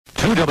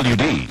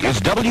2WD is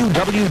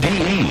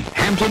WWDE,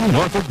 Hampton,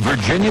 Norfolk,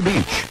 Virginia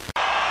Beach.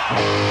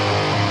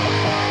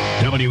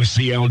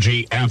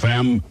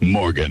 WCLG-FM,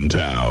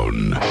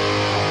 Morgantown.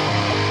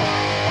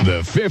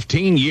 The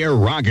 15-year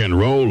rock and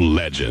roll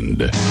legend.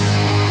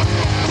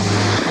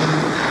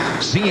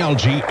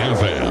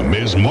 CLG-FM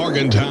is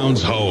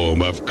Morgantown's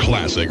home of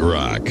classic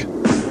rock.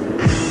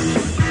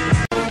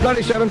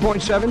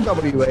 97.7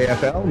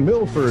 WAFL,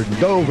 Milford,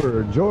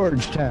 Dover,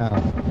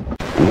 Georgetown.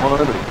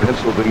 One of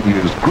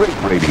Pennsylvania's great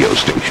radio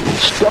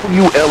stations,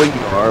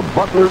 WLER,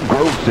 Butler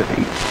Grove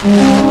City.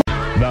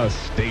 The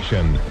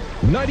station,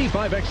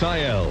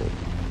 95XIL.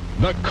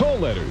 The call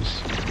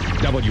letters,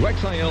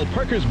 WXIL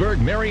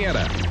Parkersburg,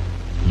 Marietta.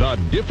 The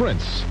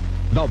difference,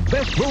 the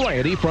best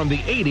variety from the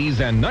 80s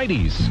and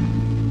 90s.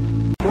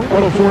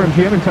 104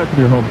 MGM in touch with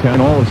your hometown,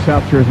 all of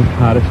South Jersey's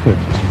hottest hits.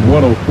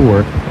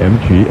 104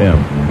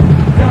 MGM.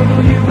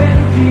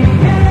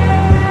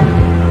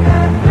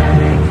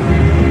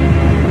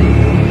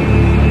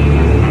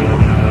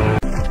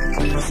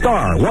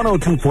 Star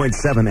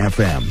 102.7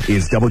 FM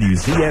is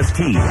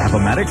WCST,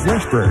 Appomattox,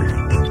 Lynchburg.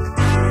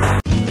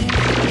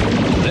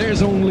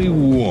 There's only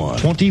one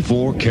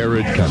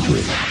 24-karat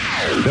country.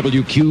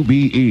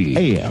 WQBE,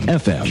 AM,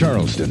 FM,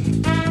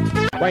 Charleston.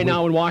 Right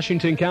now in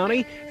Washington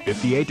County,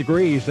 58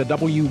 degrees at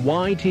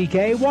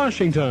WYTK,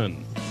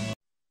 Washington.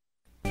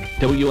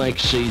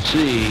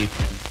 WXCC.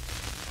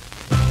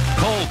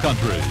 Coal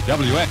Country,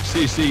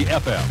 WXCC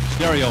FM,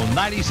 Stereo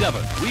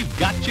 97. We've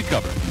got you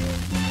covered.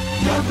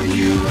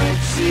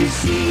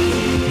 WXCC.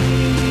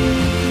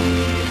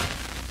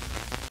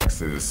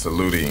 Is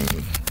saluting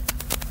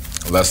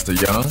Lester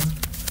Young,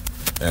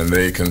 and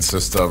they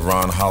consist of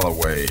Ron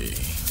Holloway,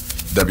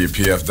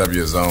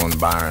 WPFW's own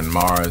Byron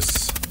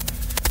Morris,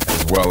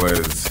 as well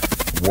as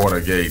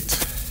Watergate,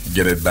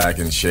 Get It Back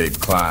in Shape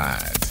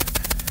Clyde.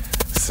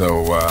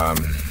 So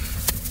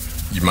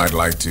you might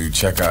like to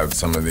check out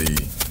some of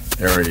the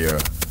area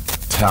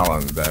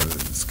talent that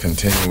is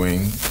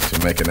continuing to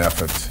make an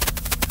effort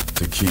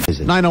to keep.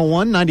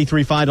 901,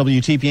 93.5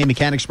 WTPA,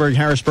 Mechanicsburg,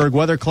 Harrisburg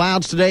weather.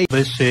 Clouds today.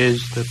 This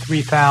is the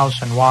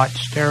 3,000-watt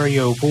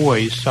stereo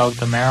voice of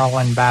the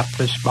Maryland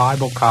Baptist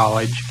Bible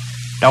College,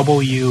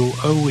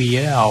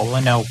 WOEL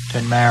in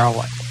Elkton,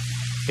 Maryland.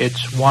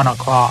 It's 1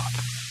 o'clock.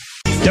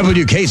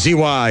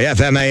 WKCY,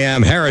 FM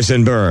AM,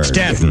 Harrisonburg,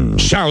 Stanton,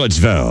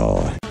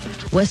 Charlottesville.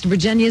 West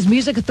Virginia's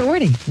Music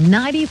Authority,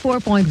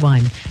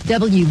 94.1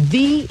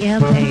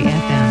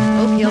 WVMA-FM,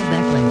 Oak Hill,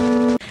 Beckley.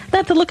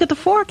 That's a look at the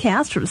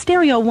forecast from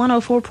Stereo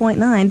 104.9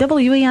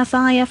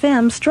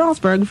 WESI-FM,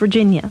 Strasburg,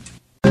 Virginia.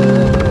 It's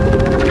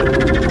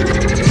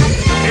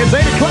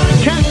 8 o'clock.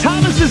 Cat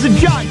Thomas is a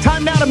jock.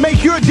 Time now to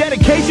make your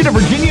dedication to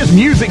Virginia's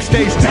music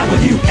station.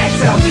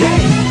 WXLK,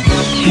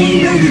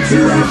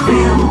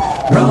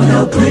 K92FM,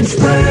 Roanoke,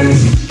 Lynchburg.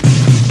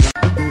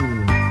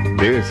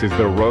 This is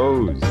The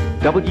Rose,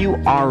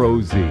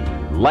 WROZ,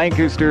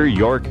 Lancaster,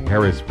 York,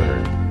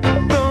 Harrisburg.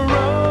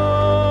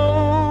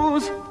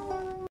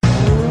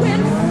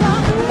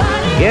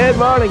 Good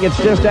morning. It's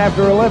just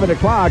after 11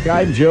 o'clock.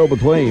 I'm Joe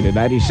McLean at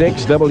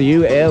 96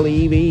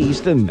 WLEV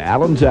Easton,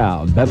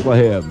 Allentown,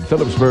 Bethlehem,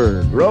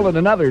 Phillipsburg. Rolling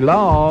another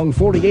long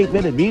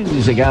 48-minute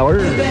music hour.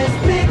 The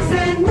best mix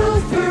and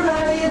most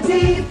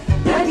variety.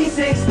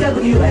 96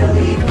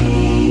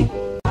 WLEV.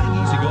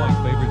 Easygoing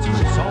favorites from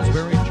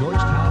Salisbury,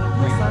 Georgetown, and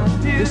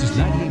Greenville. This is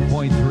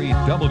 98.3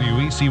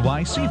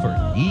 WECY Seaford.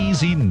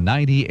 Easy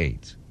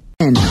 98.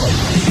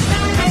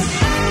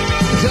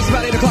 Just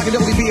about 8 o'clock at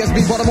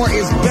WBSB Baltimore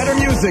is Better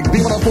Music.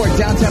 B104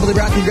 downtown Beverly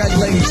Brown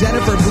congratulating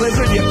Jennifer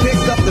Blizzard. You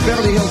picked up the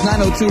Beverly Hills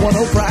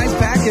 90210 prize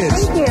package.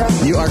 Thank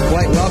you. You are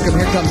quite welcome.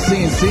 Here comes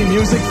C&C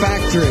Music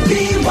Factory.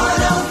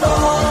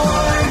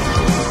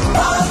 B104,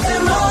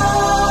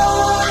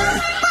 Baltimore.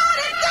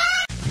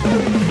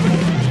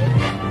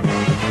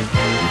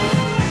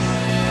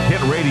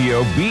 Hit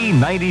Radio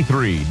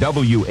B93,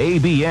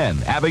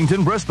 WABN,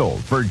 Abington, Bristol,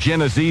 for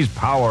Genesee's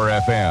Power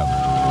FM.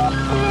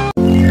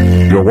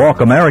 Your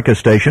Walk America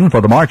station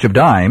for the March of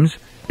Dimes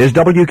is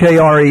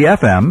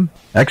WKRE-FM,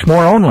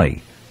 Exmoor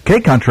only,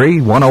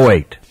 K-Country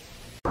 108.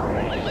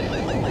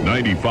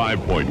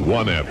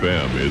 95.1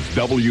 FM is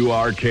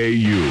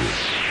WRKU,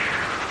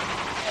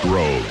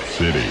 Grove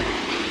City.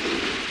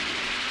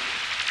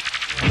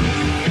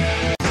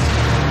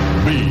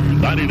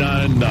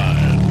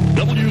 B99.9,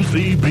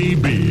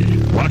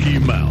 WCBB, Rocky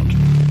Mount.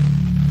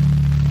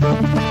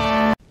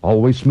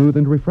 Always smooth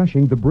and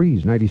refreshing, The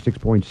Breeze,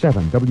 96.7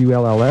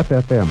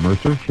 WLLF-FM,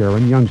 Mercer,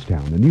 Sharon,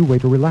 Youngstown. A new way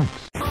to relax.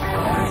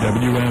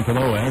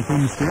 WMFLO,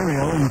 Akron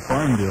Stereo in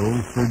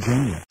Farmville,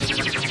 Virginia.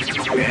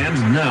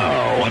 And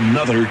now,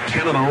 another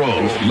 10 in a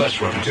row. Less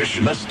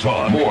repetition, less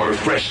talk, more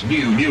fresh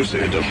new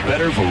music, and a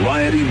better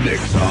variety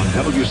mix on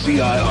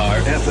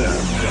WCIR-FM.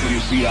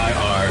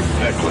 WCIR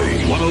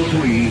Beckley,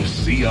 103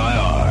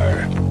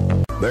 CIR.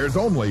 There's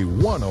only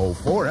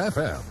 104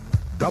 FM,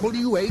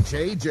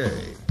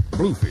 WHAJ.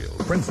 Bluefield,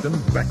 Princeton,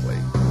 Beckley.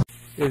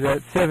 Is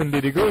at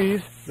 70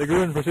 degrees. The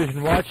Gruen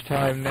Precision Watch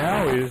time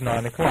now is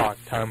 9 o'clock.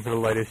 Time for the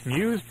latest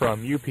news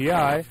from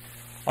UPI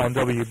on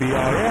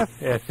WBRF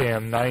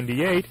FM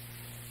 98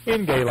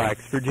 in Galax,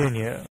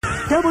 Virginia.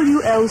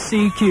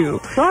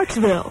 WLCQ,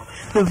 Clarksville,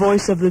 the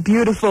voice of the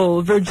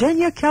beautiful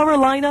Virginia,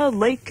 Carolina,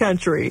 Lake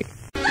Country.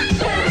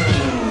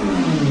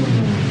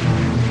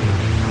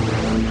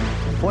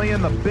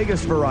 Playing the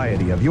biggest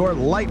variety of your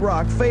light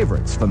rock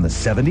favorites from the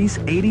 70s,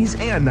 80s,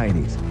 and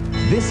 90s.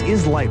 This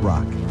is Light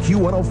Rock,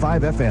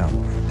 Q105 FM,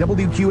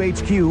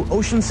 WQHQ,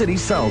 Ocean City,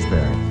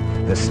 Salisbury.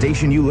 The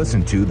station you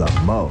listen to the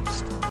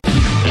most.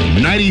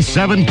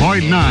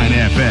 97.9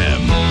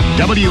 FM,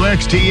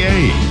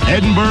 WXTA,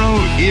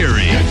 Edinburgh,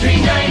 Erie.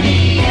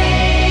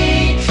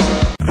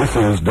 This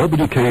is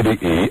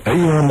WKDE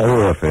AM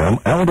or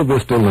FM, Alta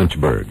Vista,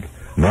 Lynchburg.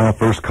 Now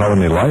First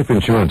Colony Life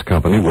Insurance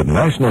Company with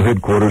national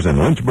headquarters in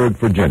Lynchburg,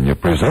 Virginia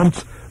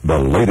presents the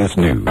latest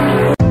news.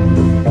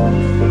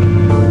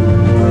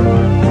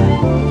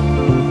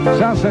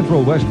 South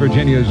Central West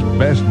Virginia's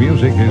best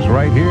music is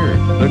right here.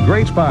 The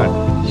great spot,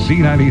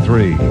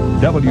 C93,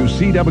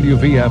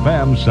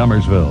 WCWV-FM,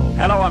 Summersville.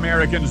 Hello,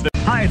 Americans.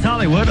 Hi, it's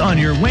Hollywood on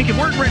your Wake at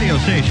Work radio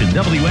station,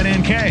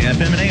 WNNK,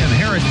 FM and AM,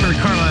 Harrisburg,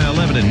 Carlisle,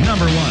 Lebanon,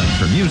 #1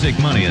 for music,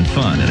 money, and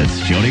fun. And it's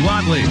Jody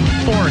Wadley.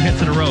 4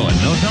 hits in a row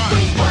and no talk.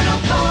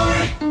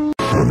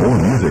 For more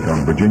music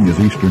on Virginia's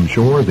Eastern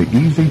Shore, the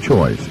easy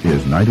choice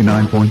is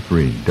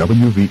 99.3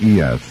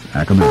 WVES,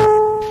 Accomack.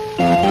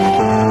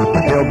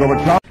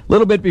 A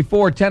little bit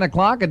before 10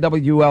 o'clock at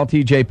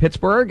WLTJ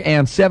Pittsburgh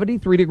and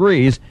 73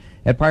 degrees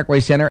at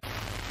Parkway Center.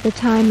 The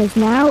time is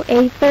now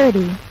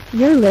 8:30.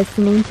 You're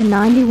listening to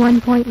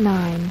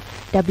 91.9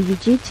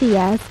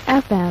 WGTS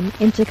FM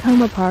in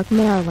Tacoma Park,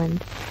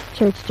 Maryland.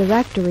 Church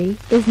Directory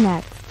is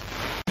next.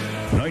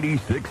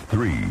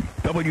 96.3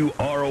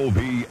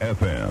 WROV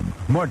FM,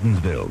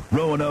 Martinsville,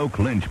 Roanoke,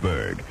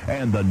 Lynchburg,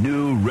 and the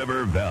New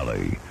River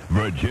Valley,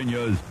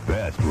 Virginia's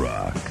best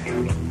rock.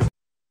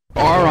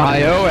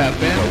 RIO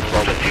FM,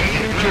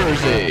 New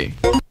Jersey.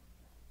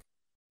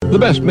 The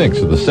best mix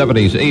of the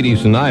 70s,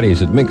 80s, and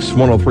 90s at Mix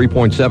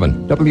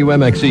 103.7,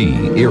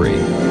 WMXE,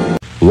 Erie.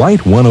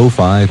 Light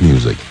 105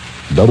 Music,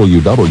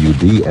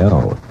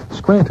 WWDL,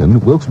 Scranton,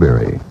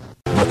 Wilkes-Barre.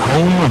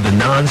 Home of the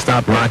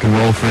non-stop rock and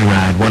roll free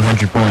ride,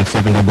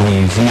 100.7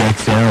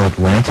 WZXL,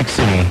 Atlantic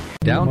City.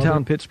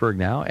 Downtown Pittsburgh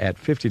now at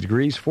 50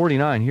 degrees,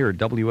 49 here at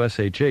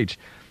WSHH.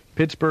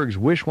 Pittsburgh's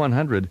Wish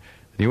 100,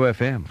 the new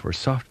FM for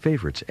soft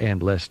favorites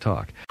and less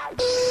talk.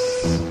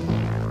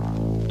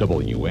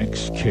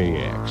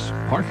 WXKX,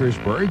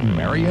 Parkersburg,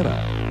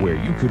 Marietta, where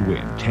you could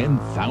win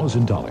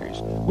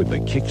 $10,000 with the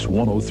Kicks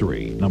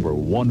 103,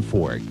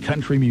 #1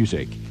 country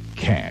music,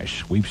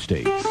 cash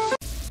sweepstakes.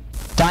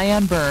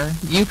 Diane Burr,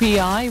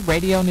 UPI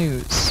Radio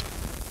News.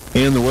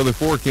 And the weather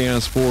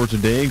forecast for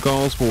today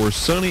calls for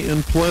sunny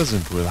and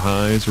pleasant with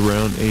highs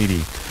around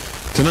 80.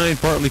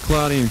 Tonight, partly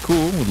cloudy and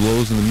cool with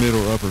lows in the mid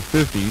or upper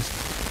 50s.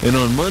 And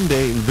on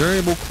Monday,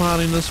 variable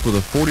cloudiness with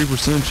a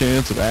 40%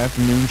 chance of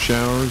afternoon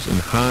showers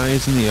and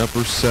highs in the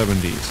upper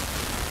 70s.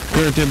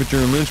 Current temperature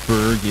in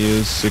Lynchburg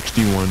is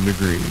 61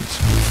 degrees.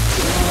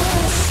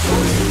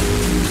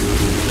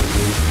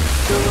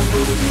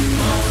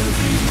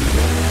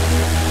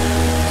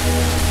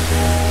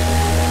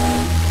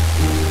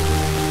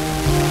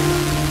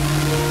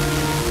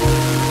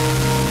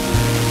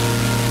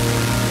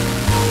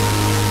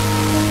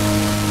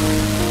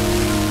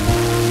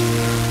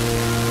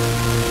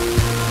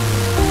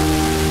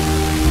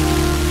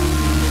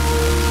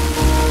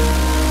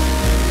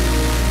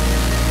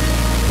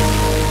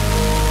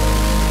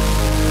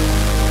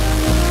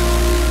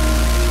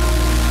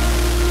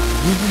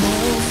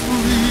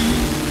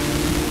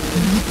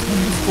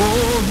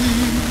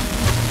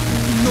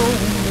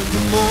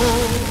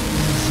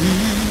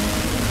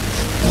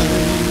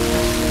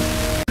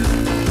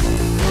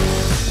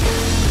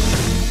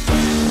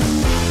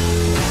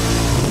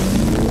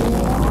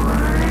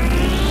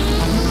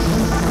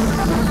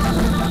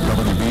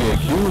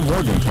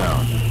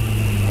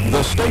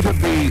 The state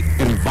of the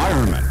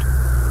environment.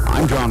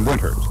 I'm John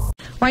Winters.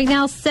 Right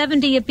now,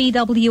 70 at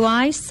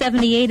BWI,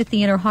 78 at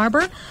the Inner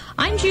Harbor.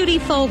 I'm Judy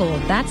Fogel.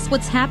 That's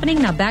what's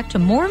happening. Now back to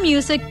more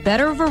music,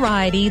 better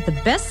variety, the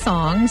best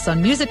songs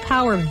on Music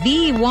Power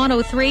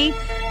V103,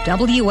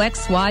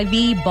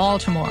 WXYV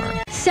Baltimore.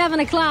 7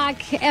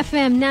 o'clock,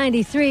 FM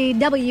 93,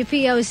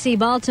 WPOC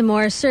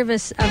Baltimore,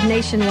 service of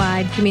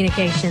Nationwide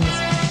Communications.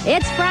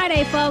 It's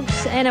Friday,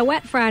 folks, and a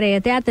wet Friday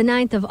at that, the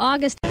 9th of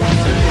August.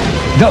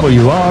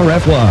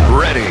 WRFY.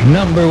 Ready.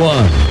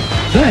 #1.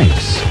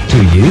 Thanks to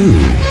you.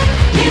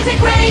 Music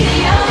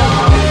Radio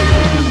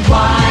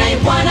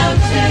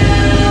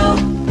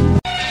Y102.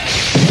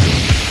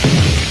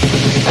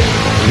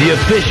 The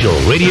official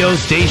radio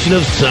station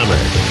of summer.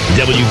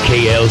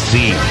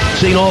 WKLC,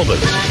 St.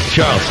 Albans,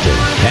 Charleston,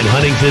 and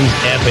Huntington's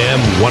FM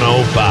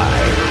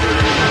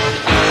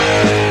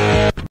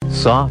 105.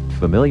 Soft,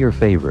 familiar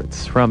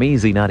favorites from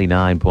Easy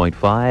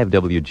 99.5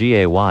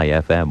 WGAY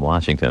FM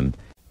Washington.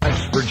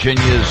 West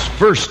Virginia's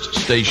first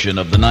station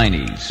of the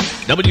 90s,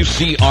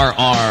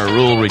 WCRR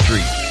Rural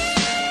Retreat.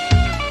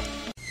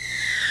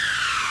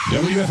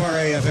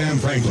 WFRA-FM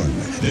Franklin,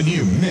 the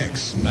new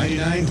Mix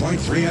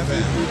 99.3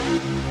 FM.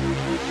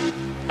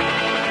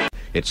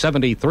 It's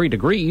 73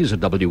 degrees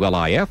at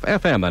WLIF,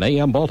 FM and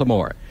AM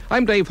Baltimore.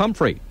 I'm Dave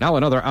Humphrey. Now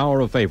another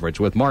hour of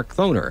favorites with Mark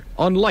Thoner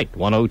on Light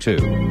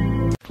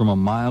 102. From a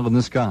mile in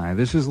the sky,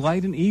 this is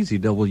Light and Easy,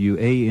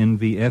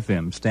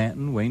 WANV-FM,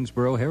 Stanton,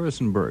 Waynesboro,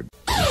 Harrisonburg.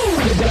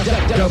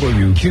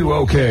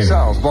 WQOK,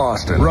 South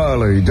Boston,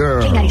 Raleigh,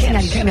 Durham,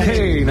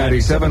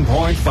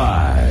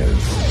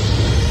 K97.5.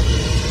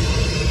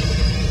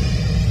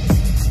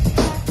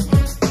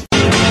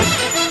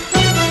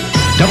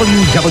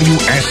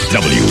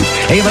 WWSW,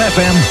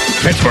 AM/FM,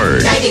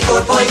 Pittsburgh.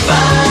 94.5,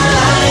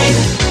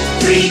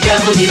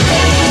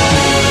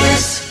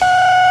 3WS.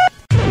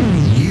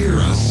 We're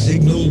a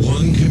Signal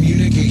One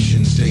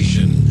communication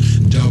station,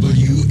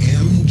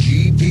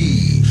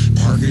 WMGP,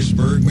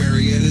 Parkersburg,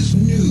 Marietta's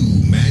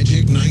new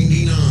Magic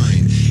 99,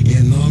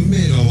 in the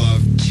middle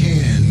of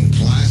 10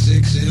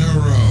 classics in a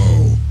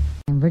row.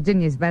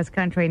 Virginia's Best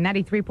Country,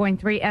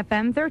 93.3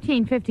 FM,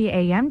 1350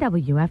 AM,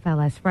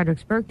 WFLS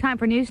Fredericksburg. Time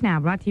for news now,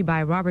 brought to you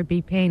by Robert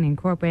B. Payne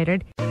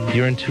Incorporated.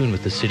 You're in tune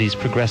with the city's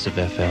progressive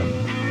FM,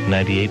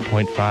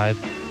 98.5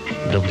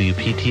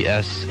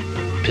 WPTS,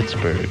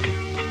 Pittsburgh.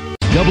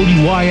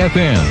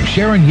 WYFM,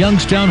 Sharon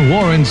Youngstown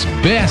Warren's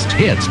best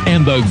hits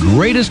and the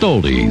greatest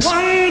oldies.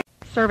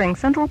 Serving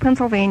Central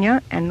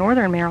Pennsylvania and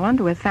Northern Maryland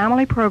with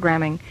family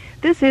programming.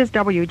 This is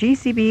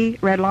WGCB,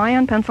 Red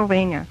Lion,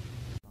 Pennsylvania.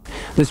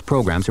 This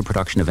program's a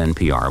production of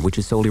NPR, which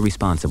is solely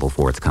responsible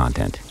for its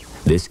content.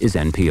 This is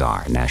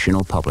NPR,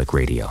 National Public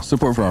Radio.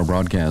 Support for our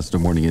broadcast, a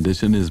Morning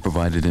Edition, is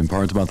provided in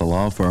part by the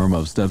law firm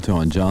of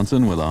Steptoe &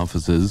 Johnson, with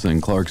offices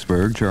in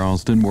Clarksburg,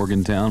 Charleston,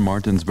 Morgantown,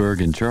 Martinsburg,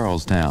 and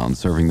Charlestown,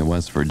 serving the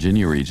West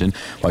Virginia region.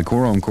 By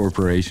Corum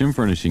Corporation,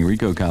 furnishing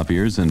Ricoh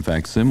copiers and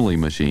facsimile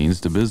machines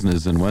to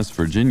business in West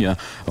Virginia,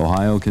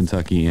 Ohio,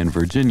 Kentucky, and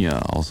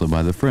Virginia. Also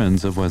by the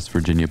Friends of West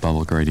Virginia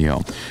Public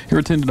Radio. Here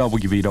at 10 to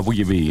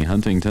WVWV,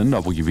 Huntington,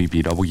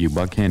 WVPW,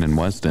 Buckhannon,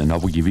 Weston,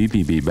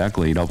 WVPB,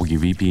 Beckley,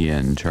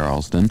 WVPN, Charleston,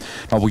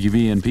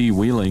 WVNP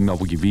Wheeling,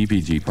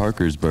 WVPG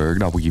Parkersburg,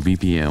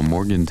 WVPM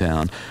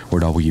Morgantown, or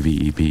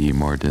WVEP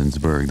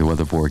Martinsburg. The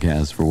weather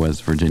forecast for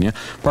West Virginia: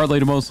 partly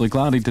to mostly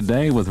cloudy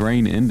today, with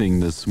rain ending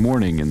this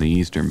morning in the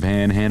eastern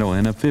panhandle,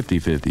 and a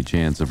 50-50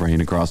 chance of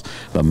rain across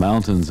the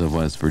mountains of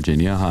West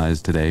Virginia.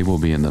 Highs today will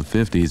be in the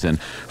 50s, and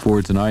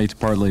for tonight,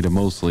 partly to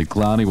mostly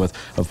cloudy with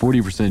a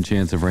 40%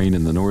 chance of rain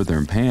in the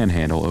northern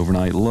panhandle.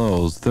 Overnight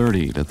lows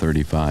 30 to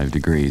 35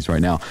 degrees.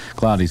 Right now,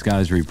 cloudy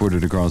skies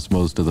reported across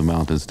most of the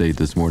mountain state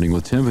this morning,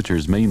 with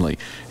temperatures mainly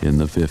in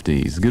the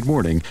 50s. Good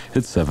morning.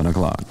 It's 7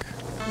 o'clock.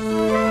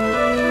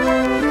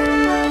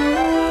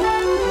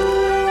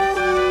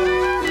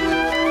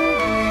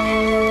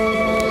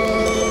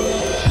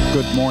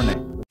 Good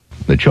morning.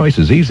 The choice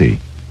is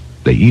easy.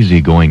 The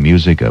easygoing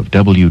music of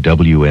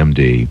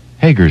WWMD,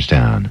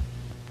 Hagerstown.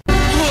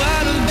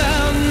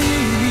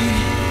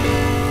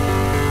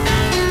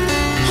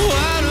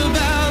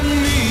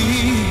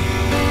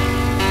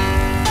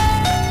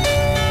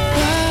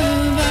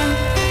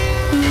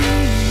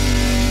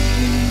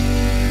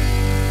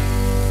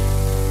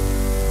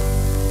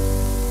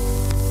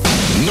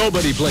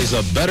 Nobody plays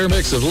a better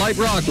mix of light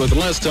rock with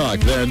less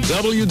talk than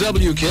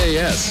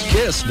WWKS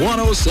Kiss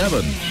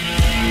 107.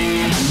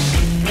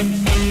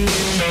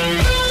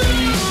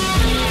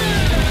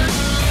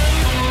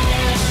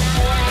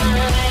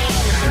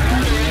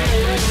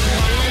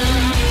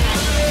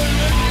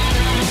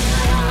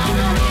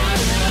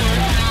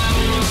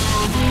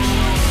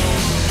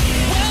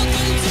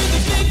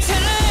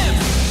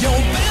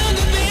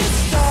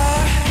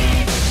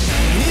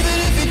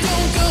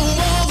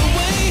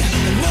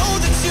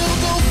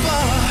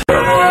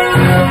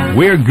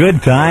 We're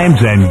good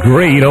times and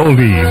great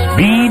oldies.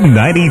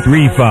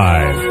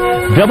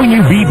 B93.5.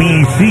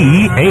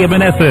 WBBC AM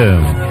and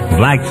FM.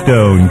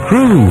 Blackstone,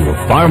 Crew,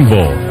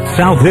 Farmville,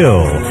 South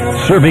Hill.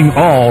 Serving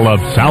all of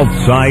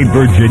Southside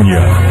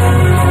Virginia.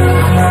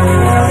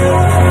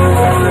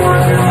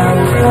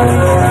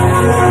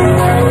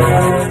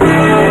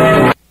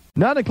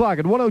 9 o'clock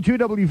at 102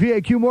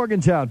 WVAQ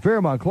Morgantown,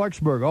 Fairmont,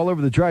 Clarksburg, all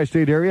over the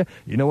tri-state area.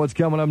 You know what's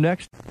coming up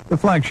next? The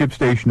flagship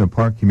station of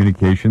Park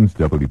Communications,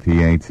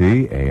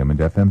 WPAT, AM and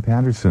FM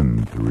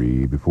Patterson,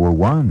 3 before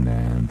 1,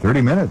 and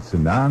 30 minutes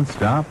of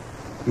non-stop,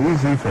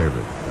 easy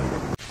favorite.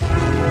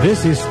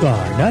 This is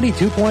Star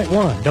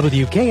 92.1,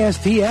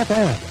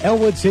 WKST-FM,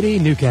 Elwood City,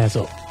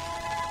 Newcastle.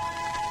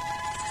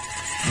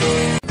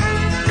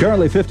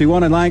 Currently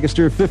 51 in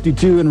Lancaster,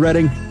 52 in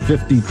Reading,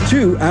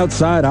 52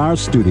 outside our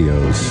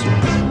studios.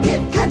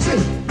 Hit Country,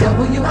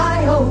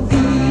 WIOV.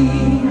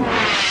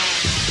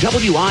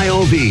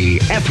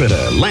 WIOV,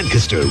 Ephrata,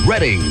 Lancaster,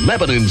 Reading,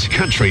 Lebanon's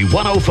Country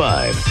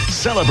 105.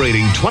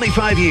 Celebrating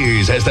 25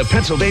 years as the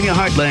Pennsylvania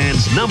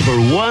Heartland's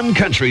 #1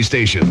 country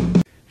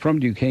station. From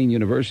Duquesne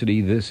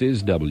University, this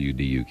is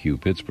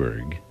WDUQ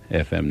Pittsburgh,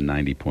 FM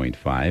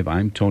 90.5.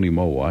 I'm Tony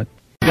Mowat.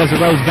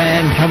 Desert Rose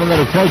Band come a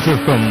little closer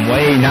from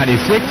Way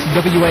 96,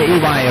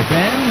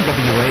 WAEY-FM,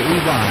 WAEY,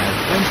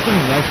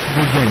 Princeton, West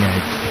Virginia.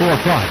 It's 4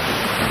 o'clock.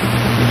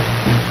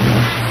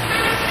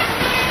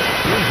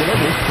 Here's the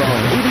latest from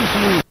ABC.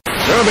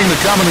 Serving the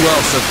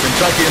Commonwealths of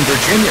Kentucky and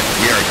Virginia,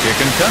 we are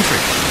Kickin' Country.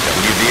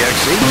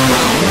 WVXC,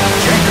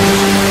 Checkers,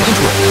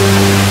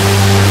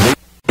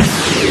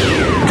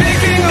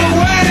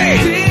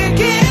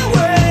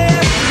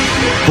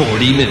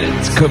 40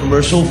 minutes,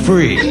 commercial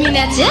free. You mean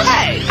that's it?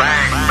 Hey.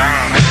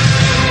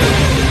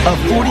 A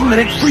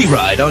 40-minute free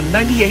ride on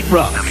 98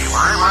 Rock. Not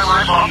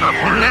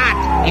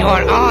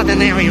your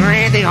ordinary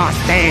radio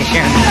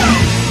station.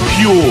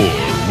 Pure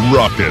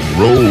rock and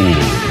roll.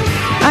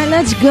 All right,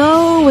 let's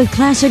go with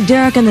classic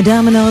Derek and the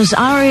Dominoes,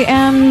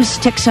 REM's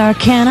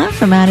Texarkana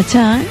from Out of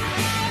Time.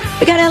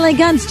 We got LA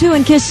Guns, too,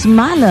 and Kiss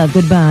My Love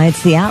Goodbye.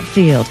 It's the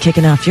Outfield,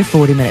 kicking off your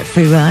 40-minute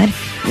free ride.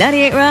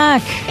 98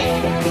 Rock.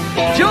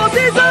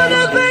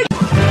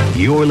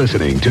 You're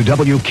listening to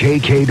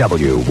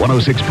WKKW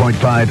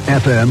 106.5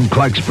 FM,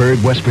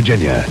 Clarksburg, West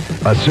Virginia,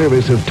 a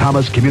service of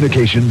Thomas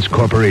Communications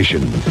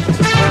Corporation.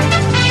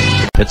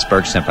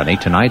 Pittsburgh Symphony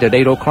tonight at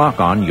 8 o'clock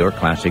on your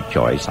classic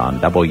choice on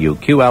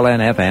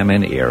WQLN-FM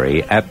in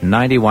Erie at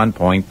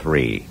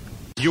 91.3.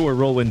 You're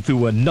rolling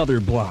through another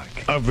block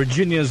of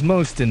Virginia's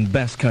most and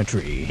best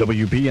country.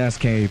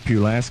 WPSK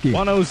Pulaski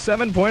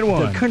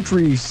 107.1, the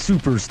country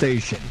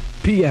superstation.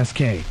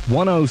 PSK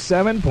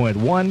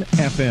 107.1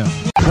 FM.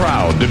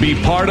 Proud to be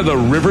part of the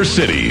River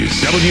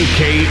Cities.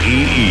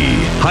 WKEE.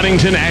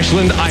 Huntington,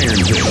 Ashland,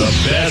 Ironton.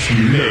 The best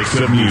mix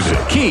of music.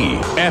 Key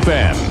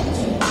FM.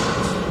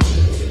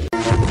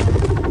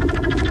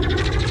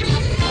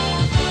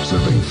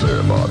 Serving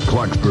Fairmont,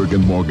 Clarksburg,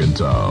 and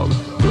Morgantown.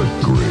 The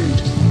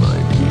Great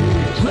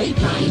 98. Great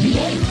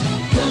 98.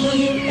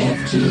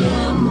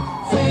 WFTM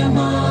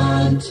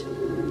Fairmont.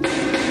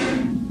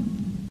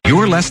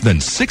 You're less than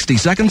 60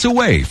 seconds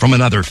away from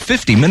another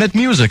 50-minute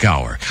music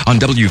hour on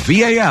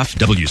WVAF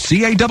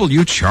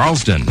WCAW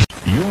Charleston.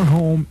 Your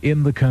home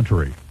in the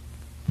country.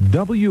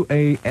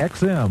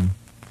 WAXM,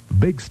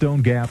 Big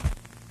Stone Gap,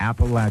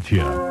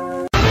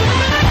 Appalachia.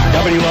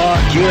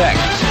 WRQX,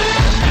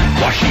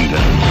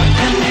 Washington.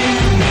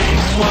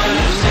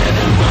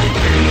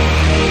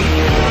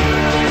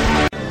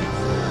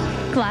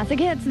 Classic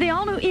hits. The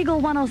all-new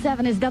Eagle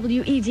 107 is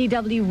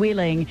WEGW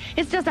Wheeling.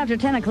 It's just after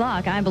 10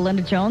 o'clock. I'm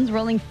Belinda Jones,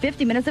 rolling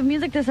 50 minutes of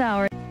music this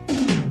hour.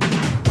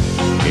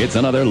 It's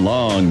another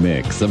long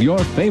mix of your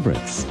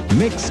favorites.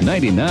 Mix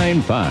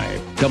 99.5,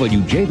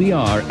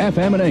 WJBR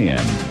FM and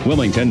AM.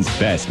 Wilmington's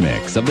best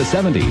mix of the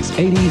 70s,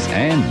 80s,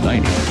 and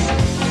 90s.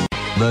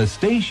 The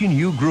station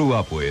you grew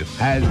up with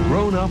has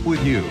grown up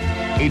with you.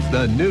 It's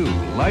the new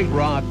Light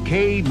Rock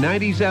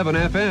K97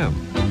 FM,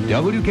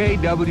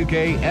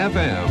 WKWK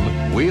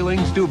FM,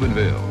 Wheeling,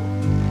 Steubenville.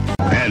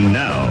 And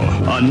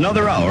now,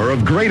 another hour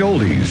of great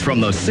oldies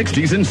from the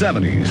 60s and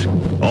 70s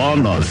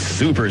on the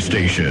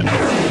Superstation.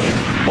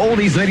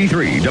 Oldies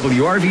 93,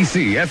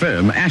 WRVC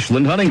FM,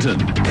 Ashland,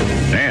 Huntington.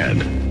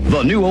 And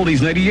the new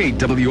Oldies 98,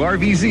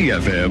 WRVZ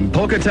FM,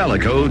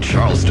 Pocatello,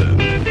 Charleston.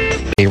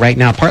 Right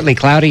now, partly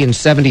cloudy and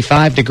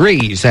 75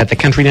 degrees at the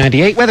Country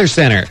 98 Weather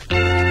Center.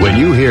 When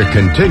you hear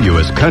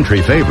continuous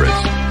country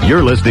favorites,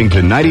 you're listening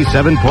to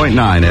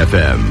 97.9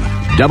 FM,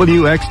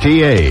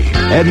 WXTA,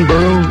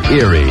 Edinburgh,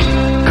 Erie,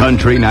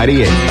 Country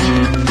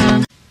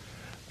 98.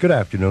 Good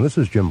afternoon. This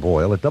is Jim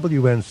Boyle at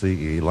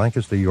WNCE,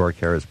 Lancaster, York,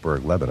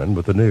 Harrisburg, Lebanon,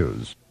 with the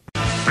news.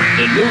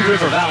 The New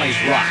River Valley's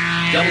Rock,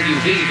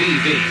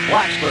 WVVV,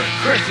 Blacksburg,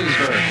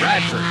 Christiansburg,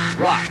 Radford,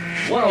 Rock,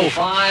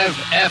 105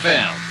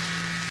 FM.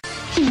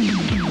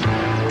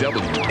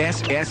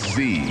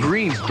 WSSZ,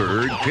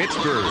 Greensburg,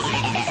 Pittsburgh,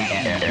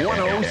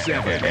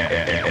 107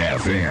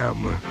 FM.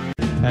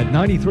 At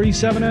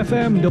 93.7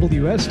 FM,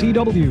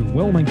 WSTW,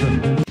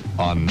 Wilmington.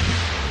 On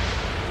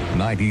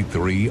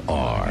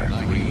 93R.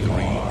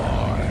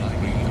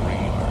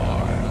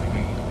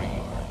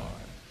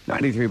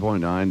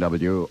 93.9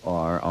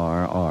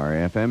 WRRR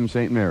FM,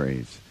 St.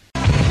 Mary's.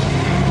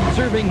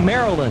 Serving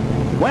Maryland,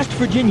 West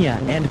Virginia,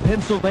 and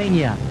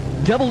Pennsylvania.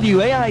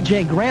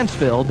 WAIJ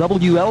Grantsville,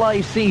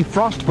 WLIC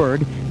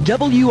Frostburg,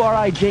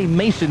 WRIJ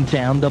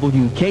Masontown,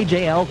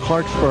 WKJL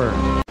Clarksburg.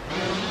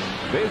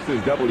 This is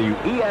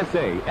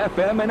WESA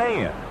FM and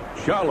AM,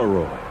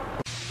 Charleroi.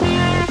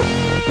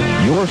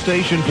 Your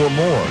station for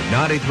more,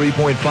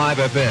 93.5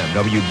 FM,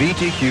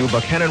 WBTQ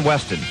Buchanan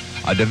Weston,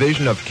 a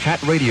division of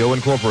Cat Radio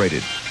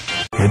Incorporated.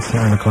 It's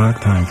 7 o'clock,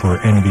 time for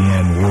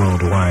NBN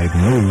Worldwide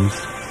News.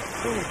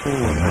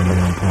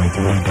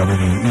 91.3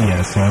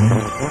 WESM,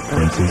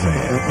 Princess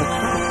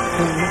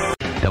Anne.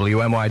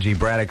 WMYG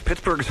Braddock,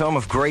 Pittsburgh's home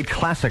of great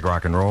classic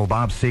rock and roll,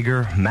 Bob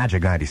Seger,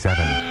 Magic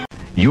 97.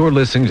 You're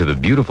listening to the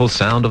beautiful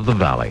sound of the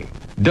valley.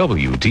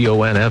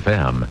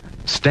 WTON-FM,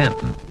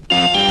 Stanton.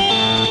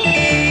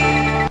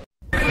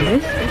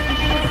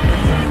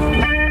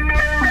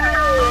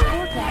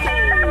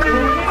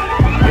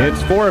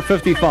 It's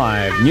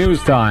 4:55,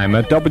 news time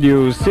at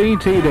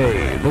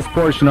WCTD. This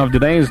portion of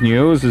today's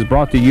news is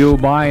brought to you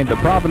by the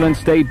Providence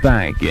State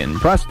Bank in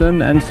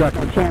Preston and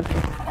Sutton.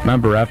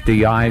 Member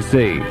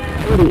FDIC.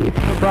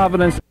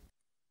 Providence.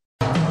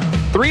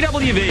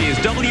 3WV's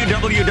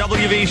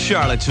WWWV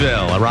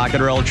Charlottesville, a rock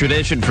and roll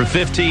tradition for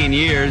 15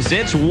 years.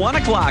 It's 1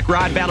 o'clock.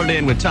 Rod battled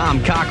in with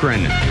Tom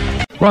Cochran.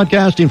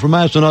 Broadcasting from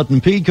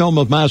Massanutten Peak, home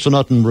of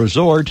Massanutten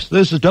Resort,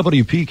 this is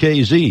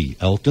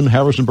WPKZ, Elkton,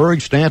 Harrisonburg,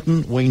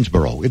 Stanton,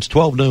 Waynesboro. It's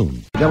 12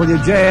 noon.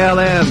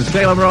 WJLM,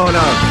 Salem,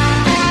 Roanoke.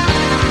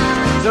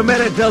 It's a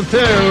minute till 2.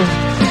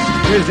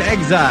 Here's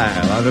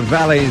Exile on the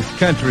Valley's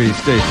Country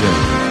Station.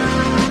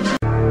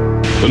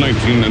 The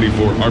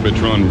 1994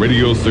 Arbitron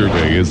Radio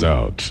Survey is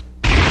out.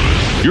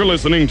 You're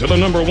listening to the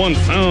number one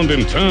sound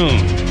in town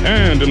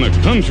and in the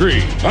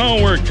country.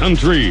 Our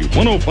Country,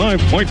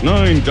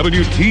 105.9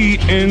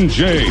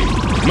 WTNJ.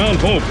 Mount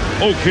Hope,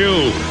 Oak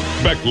Hill,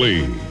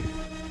 Beckley.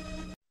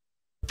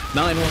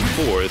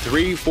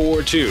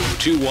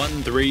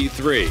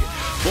 914-342-2133.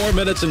 4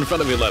 minutes in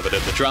front of 11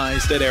 in the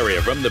tri-state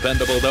area from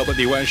dependable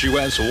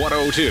WSUS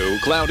 102.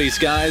 Cloudy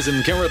skies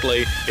and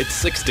currently it's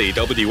 60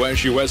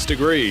 WSUS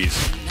degrees.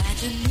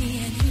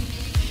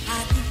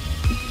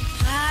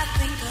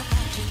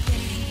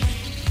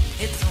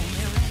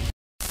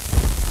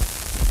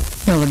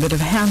 Well, a bit of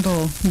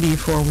Handel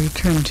before we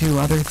turn to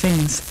other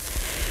things.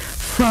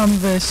 From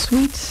the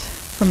suite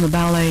from the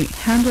ballet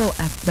Handel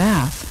at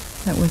Bath,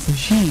 that was a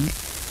Gigue.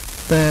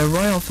 The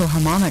Royal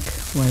Philharmonic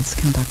was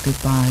conducted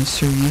by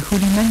Sir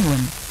Yehudi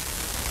Menuhin.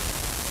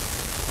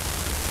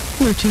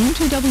 We're tuned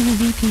to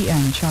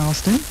WVPN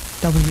Charleston,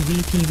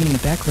 WVPV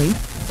Beckley,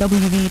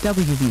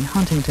 WVWV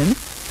Huntington,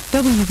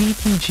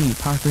 WVPG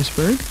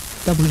Parkersburg,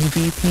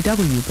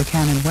 WVPW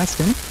Buchanan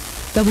Weston,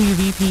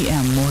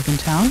 WVPM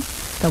Morgantown,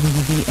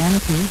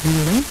 WVNP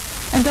Wheeling,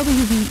 and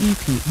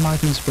WVEP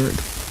Martinsburg.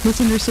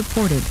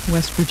 Listener-supported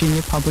West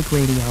Virginia Public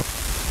Radio.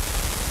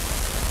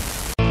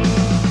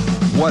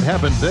 What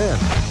happened then?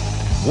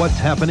 What's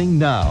happening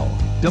now?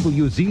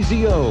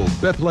 WZZO,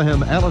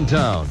 Bethlehem,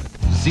 Allentown,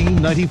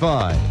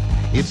 Z95.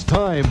 It's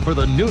time for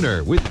the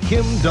Nooner with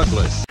Kim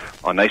Douglas.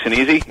 On Nice and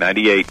Easy,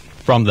 98.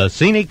 From the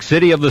scenic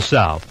city of the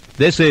South,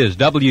 this is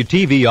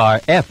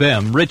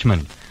WTVR-FM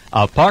Richmond,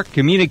 a Park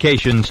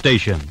Communications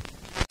station.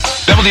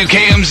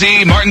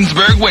 WKMZ,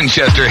 Martinsburg,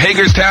 Winchester,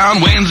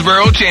 Hagerstown,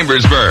 Waynesboro,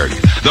 Chambersburg.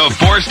 The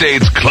Four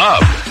States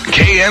Club,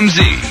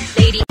 KMZ.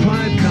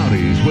 5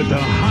 counties with the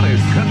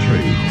hottest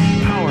country.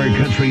 Power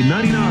Country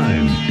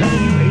 99,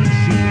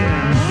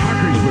 WHCM,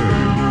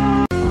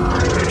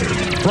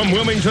 Parkersburg. From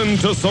Wilmington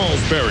to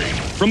Salisbury,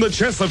 from the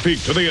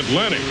Chesapeake to the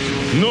Atlantic,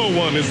 no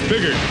one is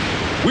bigger.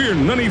 We're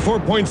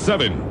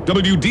 94.7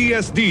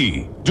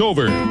 WDSD,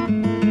 Dover.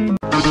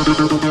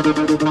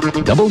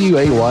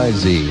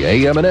 WAYZ,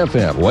 AM and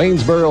FM,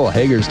 Waynesboro,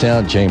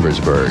 Hagerstown,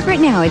 Chambersburg. Right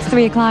now, it's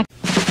 3 o'clock.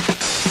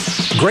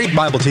 Great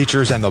Bible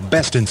teachers and the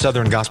best in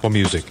Southern gospel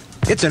music.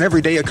 It's an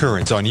everyday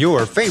occurrence on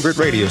your favorite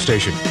radio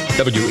station.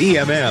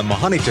 WEMM,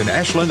 Huntington,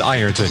 Ashland,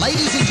 Ironton.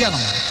 Ladies and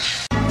gentlemen.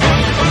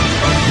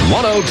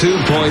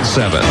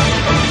 102.7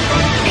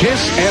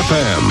 KISS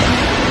FM.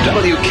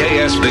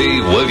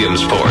 WKSB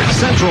Williamsport,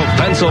 Central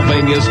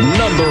Pennsylvania's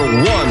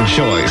 #1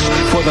 choice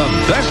for the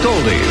best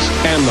oldies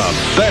and the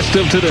best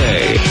of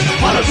today.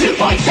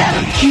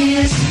 102.7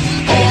 KISS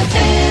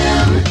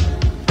FM.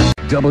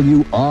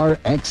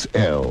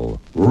 WRXL,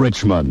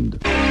 Richmond.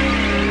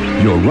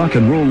 Your rock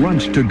and roll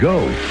lunch to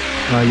go.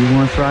 You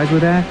want fries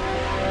with that?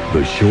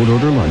 The short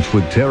order lunch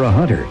with Tara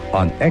Hunter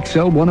on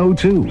XL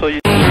 102.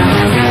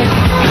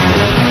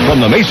 From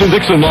the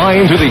Mason-Dixon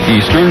line to the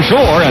Eastern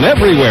Shore and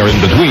everywhere in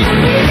between,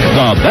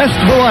 the best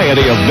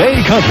variety of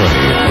Bay Country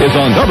is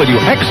on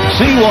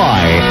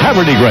WXCY,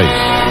 Haverty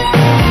Grace.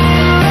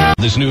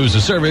 This news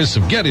is a service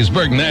of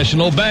Gettysburg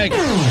National Bank.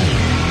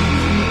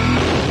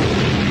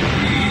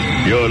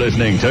 You're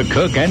listening to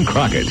Cook and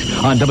Crockett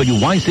on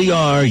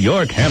WYCR,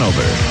 York,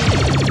 Hanover.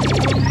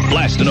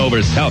 Blasting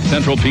over South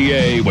Central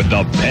PA with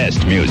the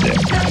best music.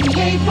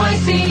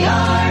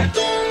 98YCR.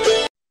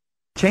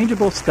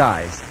 Changeable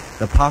skies.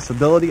 The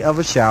possibility of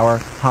a shower,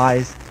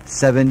 highs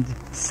 70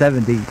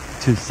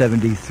 to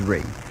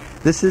 73.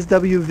 This is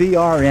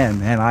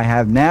WVRM, and I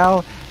have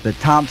now the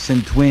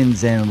Thompson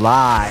Twins and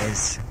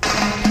Lies.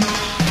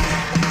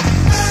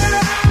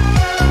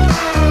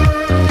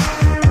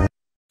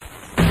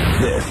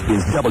 This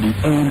is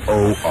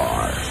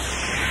WNOR,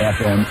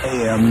 FM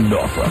AM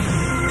Norfolk,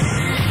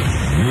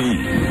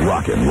 the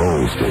rock and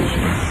roll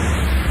station.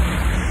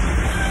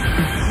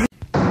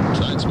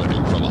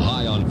 Transmitting from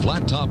high on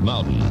Flat Top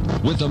Mountain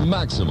with the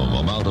maximum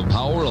amount of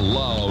power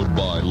allowed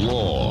by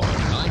law.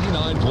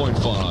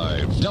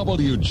 99.5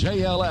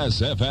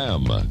 WJLS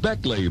FM.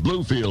 Beckley,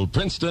 Bluefield,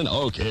 Princeton,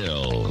 Oak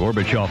Hill.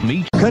 Gorbachev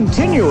meet.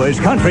 Continuous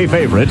country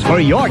favorites for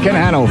York and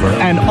Hanover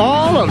and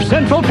all of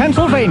central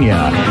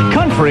Pennsylvania.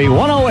 Country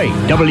 108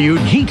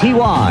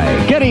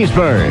 WGTY,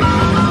 Gettysburg.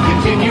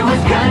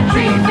 Continuous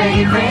country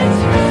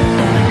favorites.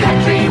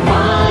 Country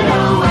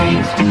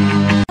 108.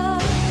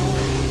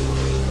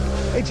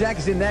 Hey, Jack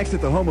is in next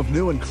at the home of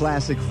new and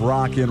classic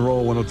rock and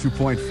roll,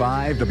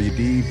 102.5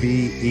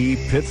 WDVE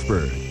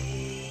Pittsburgh.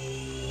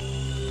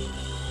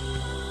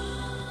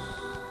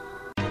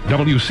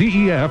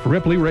 WCEF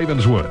Ripley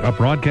Ravenswood, a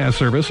broadcast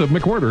service of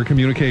McWhirter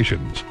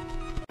Communications.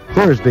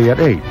 Thursday at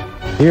 8,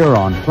 here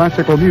on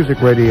Classical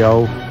Music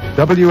Radio,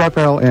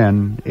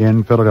 WFLN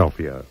in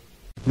Philadelphia.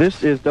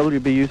 This is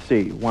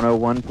WBUC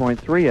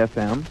 101.3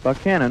 FM,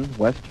 Buchanan,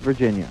 West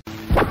Virginia.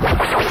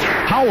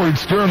 Howard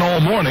Stern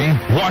all morning,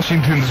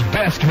 Washington's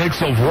best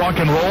mix of rock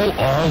and roll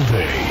all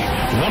day.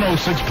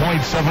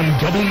 106.7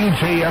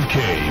 WJFK,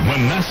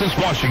 Manassas,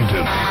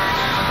 Washington.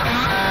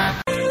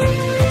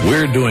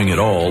 We're doing it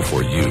all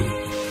for you.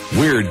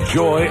 We're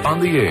Joy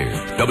on the Air.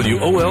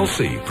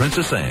 WOLC,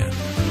 Princess Anne.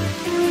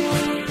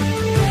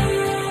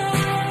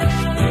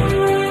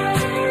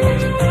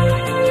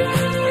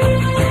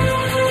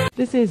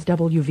 This is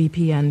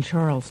WVPN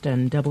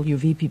Charleston,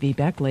 WVPB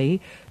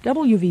Beckley,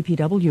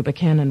 WVPW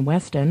Buchanan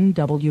Weston,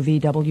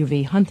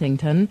 WVWV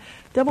Huntington,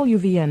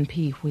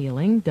 WVNP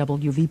Wheeling,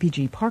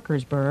 WVPG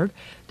Parkersburg,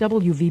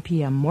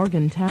 WVPM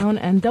Morgantown,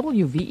 and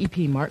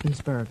WVEP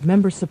Martinsburg,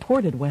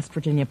 member-supported West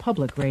Virginia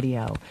Public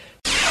Radio.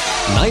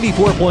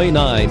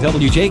 94.9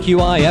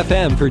 WJQI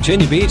FM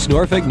Virginia Beach,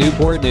 Norfolk,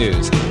 Newport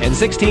News, and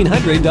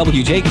 1600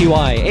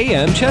 WJQI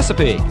AM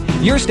Chesapeake.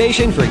 Your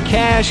station for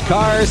cash,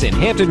 cars, and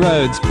Hampton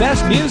Road's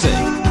best music.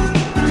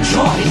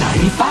 Joy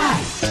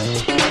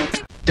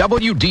 95.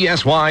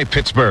 WDSY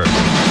Pittsburgh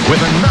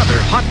with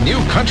another hot new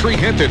country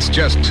hit that's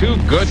just too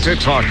good to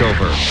talk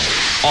over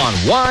on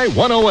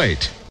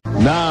Y108.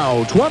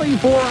 Now,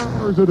 24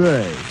 hours a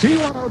day,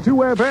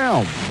 T102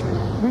 FM,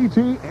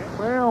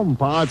 VTFM,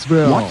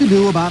 Pottsville. What to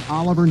do about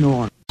Oliver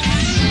North?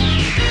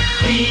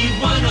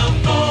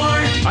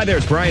 Hi there,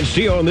 it's Brian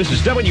Steele, and this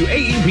is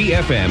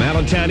WAEP-FM,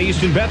 Allentown,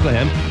 East and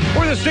Bethlehem.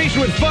 We're the station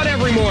with fun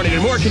every morning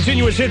and more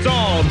continuous hits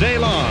all day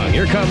long.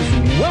 Here comes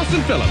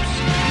Wilson Phillips.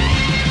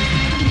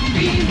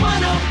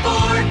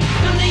 B104,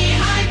 the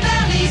Lehigh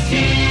Valley's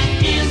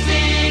hit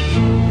music.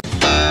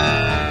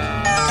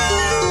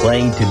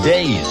 Playing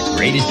today's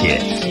greatest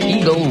hits,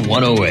 Eagle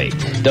 108,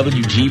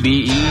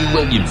 WGBE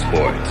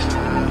Williamsport.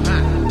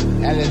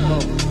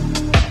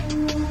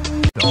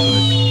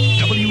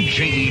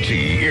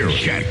 WJET,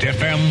 Aircheck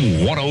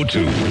FM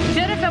 102.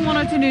 Jet FM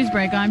 102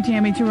 Newsbreak, I'm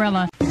Tammy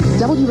Torella.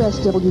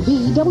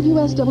 WSWV,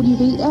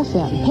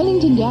 WSWV-FM,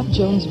 Pennington Gap,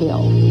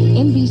 Jonesville.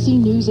 NBC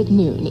News at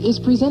noon is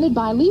presented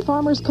by Lee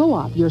Farmers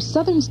Co-op, your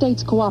Southern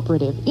States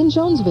cooperative in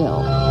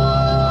Jonesville.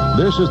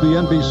 This is the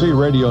NBC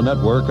Radio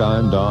Network.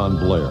 I'm Don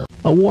Blair.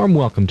 A warm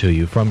welcome to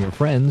you from your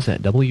friends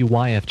at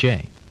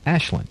WYFJ,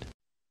 Ashland.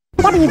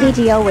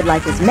 WBGO would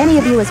like as many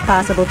of you as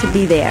possible to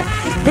be there.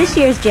 This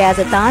year's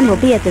Jazz-a-thon will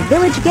be at the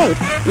Village Gate,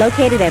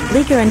 located at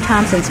Bleecker and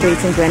Thompson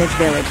Streets in Greenwich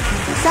Village.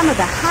 Some of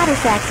the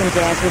hottest acts in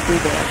jazz will be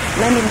there,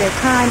 lending their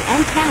time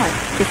and talent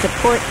to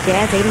support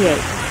Jazz 88.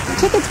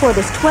 Tickets for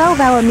this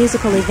 12-hour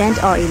musical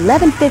event are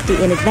 $11.50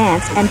 in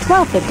advance and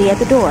 $12.50 at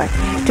the door.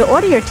 To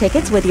order your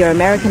tickets with your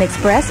American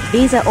Express,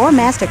 Visa, or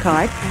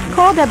MasterCard,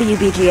 call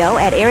WBGO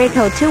at area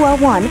code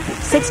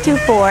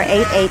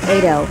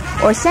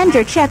 201-624-8880 or send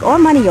your check or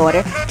money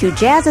order to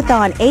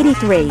Jazz-a-thon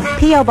 83,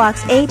 P.O.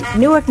 Box 8,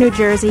 Newark, New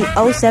Jersey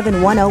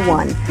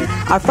 07101.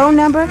 Our phone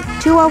number,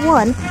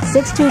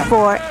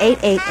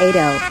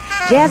 201-624-8880.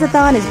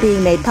 Jazz-a-thon is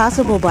being made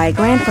possible by a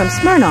grant from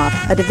Smirnoff,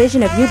 a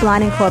division of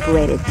U-Blind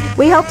Incorporated.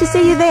 We hope to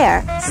see you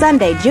there,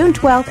 Sunday, June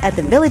 12th at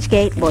the Village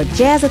Gate for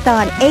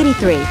Jazz-a-thon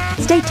 83.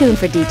 Stay tuned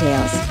for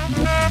details.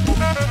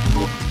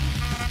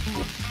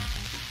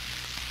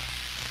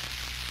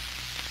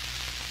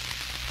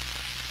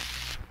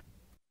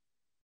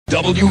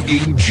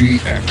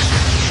 WEGX,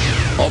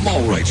 a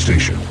Mallrite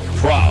station,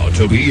 proud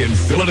to be in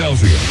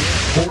Philadelphia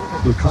for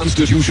the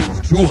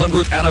Constitution's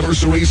 200th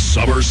anniversary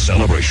summer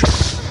celebration.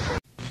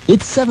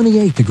 It's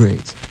 78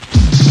 degrees.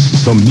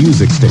 The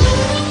music station,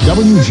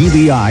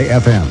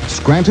 WGBI-FM,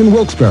 Scranton,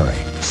 Wilkes-Barre,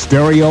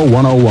 Stereo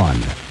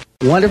 101.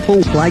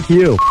 Wonderful like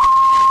you.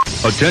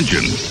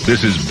 Attention,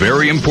 this is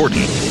very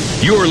important.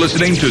 You're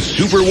listening to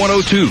Super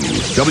 102,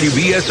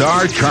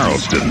 WBSR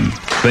Charleston.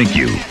 Thank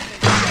you.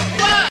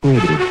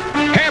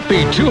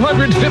 Happy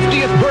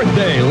 250th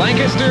birthday,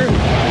 Lancaster.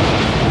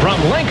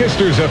 From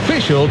Lancaster's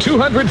official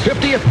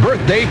 250th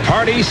birthday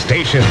party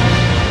station.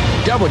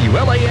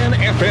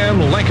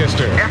 WLAN-FM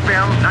Lancaster.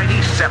 FM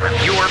 97,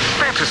 your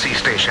fantasy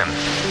station.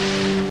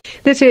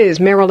 This is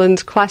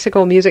Maryland's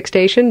classical music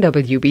station,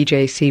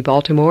 WBJC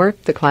Baltimore,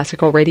 the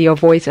classical radio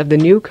voice of the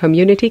new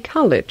Community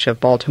College of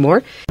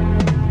Baltimore.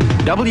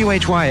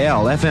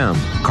 WHYL-FM,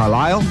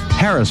 Carlisle,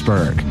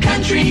 Harrisburg.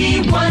 Country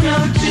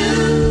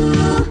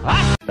 102.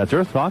 That's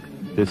Earth Talk,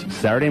 this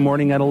Saturday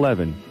morning at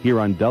 11,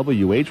 here on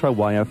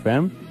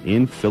WHYY-FM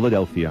in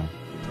Philadelphia.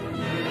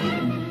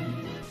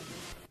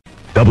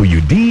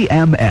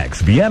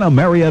 WDMX, Vienna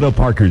Marietta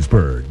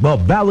Parkersburg, the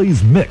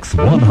Valley's Mix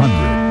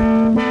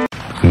 100.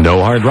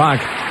 No hard rock.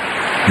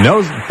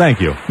 No,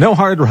 thank you. No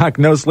hard rock,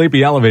 no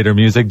sleepy elevator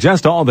music,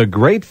 just all the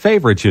great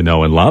favorites you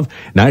know and love.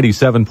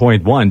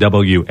 97.1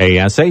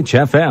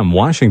 WASH-FM,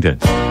 Washington.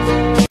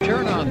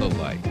 Turn on the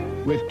light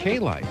with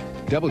K-Light,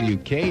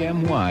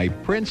 WKMY,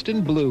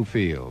 Princeton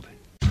Bluefield.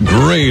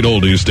 Great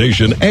oldies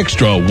station,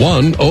 Extra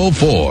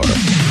 104.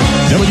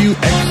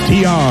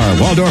 WXTR,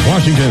 Waldorf,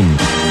 Washington.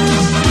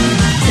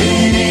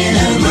 10 in a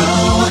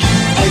row,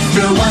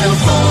 Extra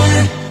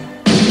 104.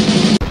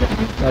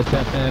 That's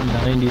FM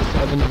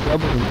 97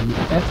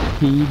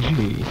 WSPG.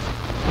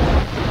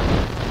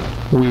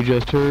 We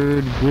just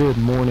heard Good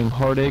Morning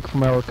Heartache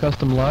from our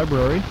custom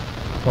library.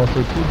 Also,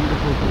 Two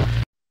Beautiful...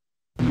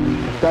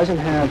 Doesn't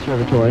have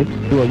observatory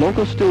through a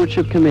local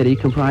stewardship committee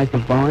comprised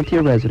of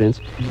volunteer residents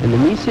and the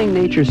Nising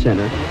Nature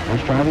Center are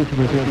striving to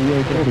preserve the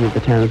irrigation of the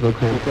Townsville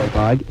Cranberry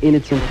Bog in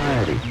its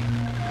entirety.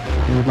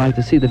 If you would like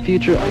to see the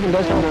future of the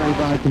Cranberry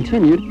Bog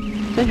continued,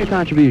 send your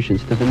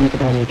contributions to the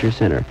Nising Nature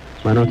Center,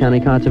 Monroe County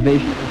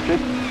Conservation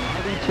District,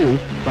 2,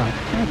 Box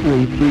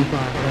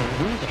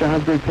 23350,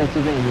 Stroudsburg,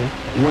 Pennsylvania,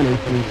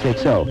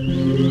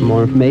 18360. For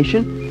more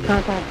information,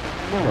 contact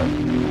Miller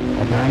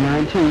at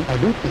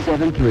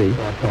 992-73.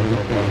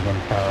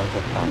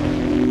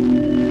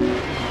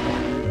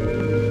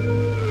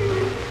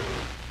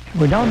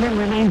 We're now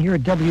memory lane here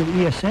at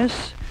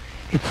WESS.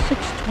 It's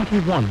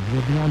 6:21.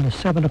 We'll be on the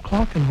 7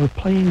 o'clock, and we're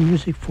playing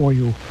music for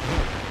you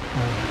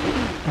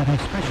that has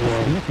special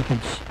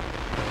significance.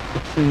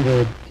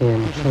 Succeeded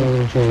in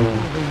changing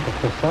the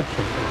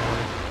perception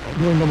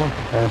during the month.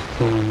 As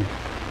to,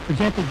 for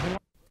example,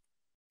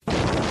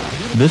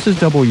 this is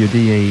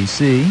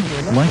WDAEC,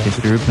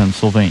 Lancaster,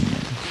 Pennsylvania.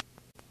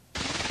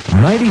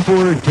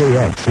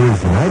 94KX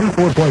is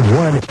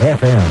 94.1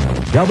 FM,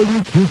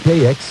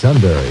 WQKX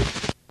Sunbury.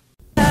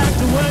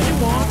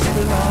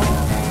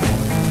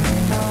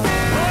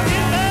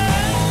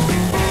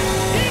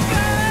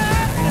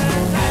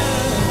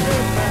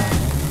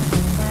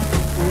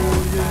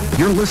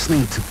 You're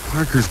listening to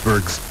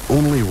Parkersburg's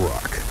only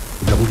rock,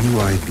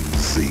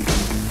 WIBC.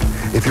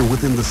 If you're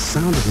within the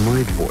sound of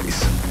my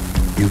voice,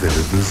 you've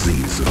entered the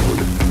Z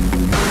Zone.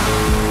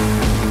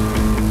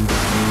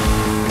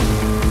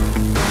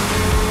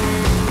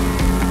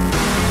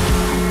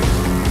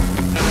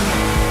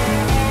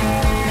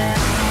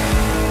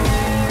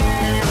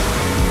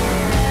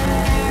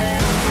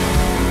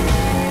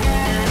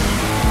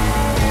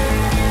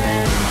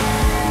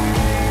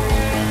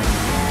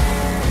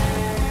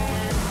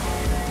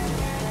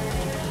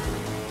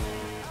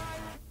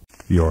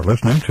 You're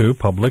listening to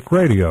Public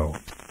Radio,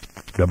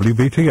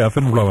 WBTF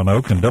in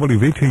Roanoke and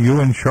WVTU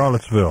in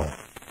Charlottesville,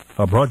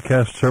 a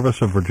broadcast service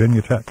of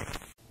Virginia Tech.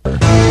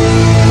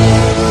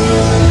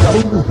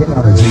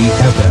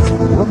 WKRZ-FM,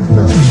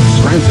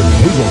 Scranton,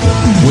 Hazleton,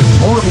 with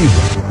more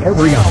music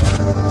every hour.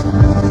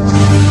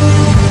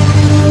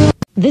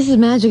 This is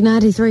Magic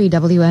 93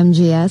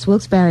 WMGS,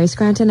 Wilkes-Barre,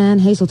 Scranton,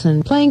 and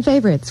Hazleton, playing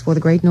favorites for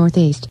the Great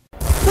Northeast.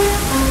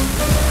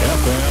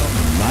 FM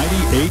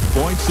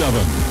 98.7,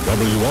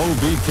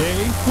 WOBK,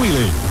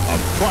 Wheeling, a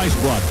Price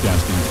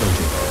Broadcasting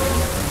station.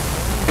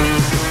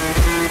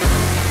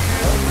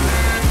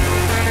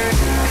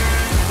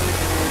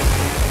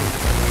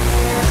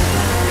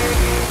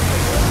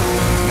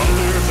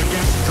 Mother's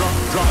against drunk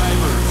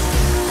drivers.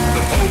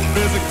 The Pope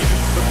is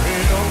against the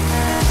pill.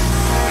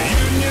 The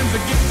union's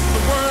against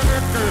the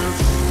workers,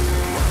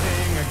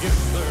 working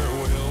against their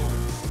will.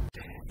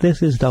 This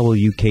is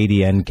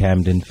WKDN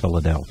Camden,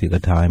 Philadelphia.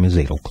 The time is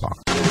 8 o'clock.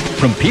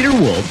 From Peter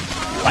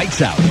Wolf,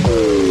 lights out.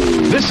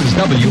 This is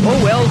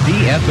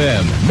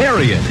WOLD-FM,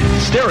 Marion,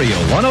 Stereo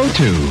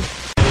 102.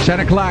 10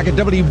 o'clock at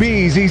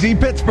WBZZ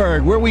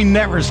Pittsburgh, where we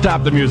never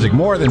stop the music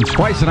more than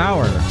twice an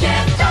hour.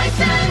 Jeff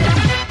Dyson,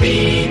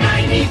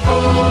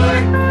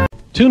 B94.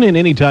 Tune in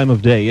any time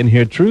of day and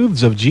hear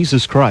Truths of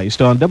Jesus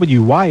Christ on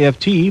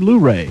WYFT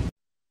Luray.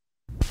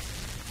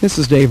 This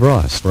is Dave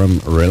Ross from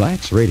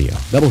Relax Radio,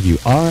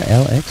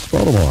 WRLX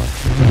Baltimore.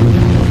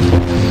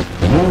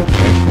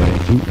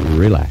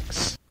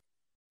 Relax.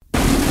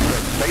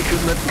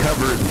 Station that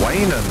covers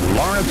Wayne and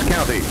Lawrence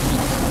counties.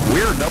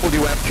 We're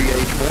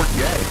WFGH Fort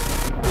Gay.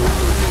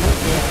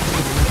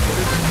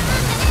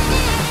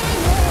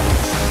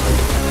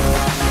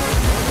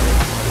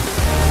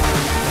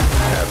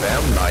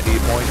 FM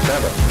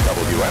 90.7,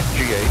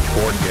 WFGH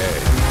Fort Gay.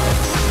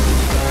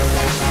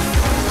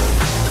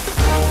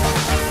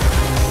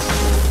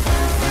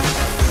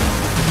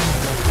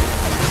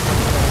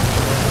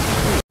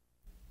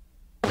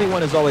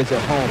 Everyone is always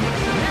at home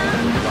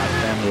by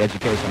Family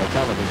Educational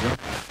Television.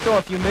 So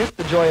if you missed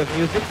the Joy of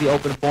Music, the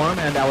Open Forum,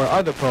 and our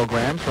other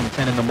programs from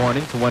 10 in the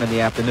morning to 1 in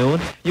the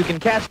afternoon, you can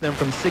catch them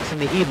from 6 in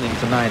the evening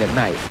to 9 at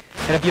night.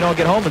 And if you don't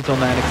get home until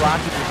 9 o'clock,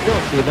 you can still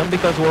see them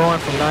because we're on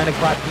from 9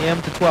 o'clock p.m.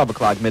 to 12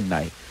 o'clock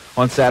midnight.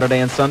 On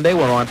Saturday and Sunday,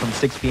 we're on from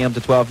 6 p.m. to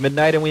 12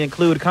 midnight, and we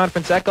include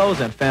Conference Echoes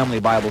and Family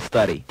Bible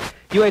Study.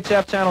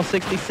 UHF Channel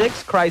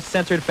 66,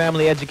 Christ-Centered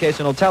Family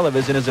Educational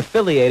Television, is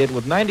affiliated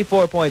with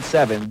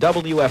 94.7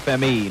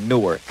 WFME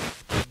Newark.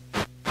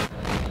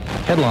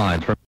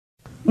 Headlines from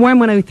Warm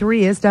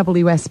 103 is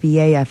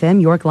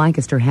WSBA-FM, York,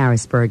 Lancaster,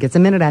 Harrisburg. It's a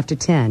minute after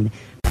 10.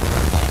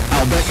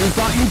 I'll bet you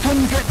thought you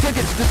couldn't get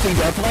tickets to see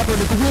Def Leppard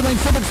at the Wheeling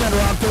Civic Center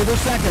October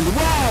 2nd.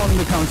 Wrong!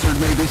 The concert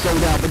may be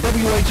sold out, but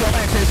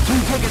WHLX has 2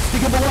 tickets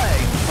to give away.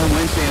 On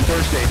Wednesday and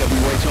Thursday,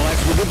 WHLX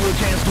will give you a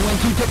chance to win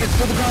 2 tickets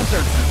to the concert,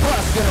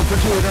 plus dinner for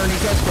 2 at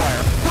Ernie's Esquire,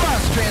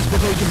 plus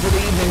transportation for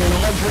the evening in a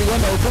luxury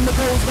limo from the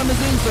Coles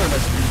Limousine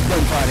Service.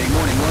 Then Friday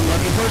morning, one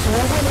lucky person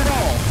will win it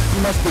all.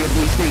 You must be at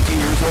least 18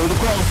 years old to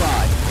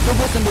qualify. So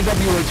listen to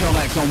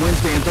WHLX on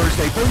Wednesday and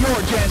Thursday for your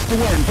chance to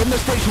win from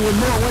the station with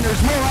more winners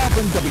more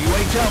often,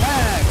 WHLX.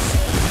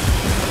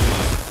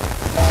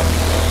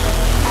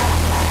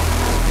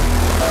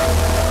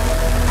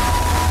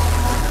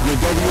 The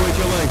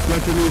WHLX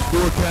Metro News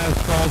forecast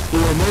calls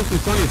for mostly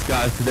sunny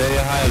skies today,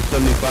 a high of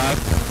 75.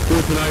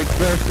 For tonight,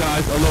 fair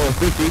skies, a low of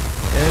 50.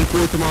 And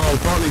for tomorrow,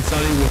 partly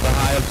sunny with a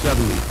high of 70.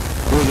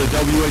 For the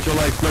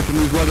WHLX Metro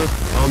News weather,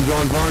 I'm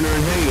John Varner.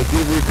 And hey, if you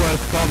have a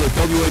request, call the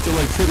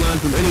WHLX hit line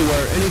from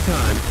anywhere,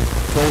 anytime.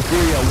 Toll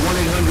free at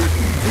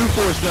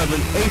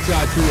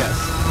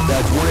 1-800-247-HITS.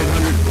 That's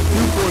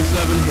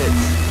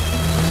 1-800-247-HITS.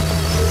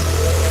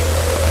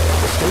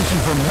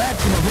 Station for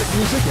maximum hit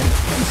music and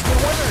taste the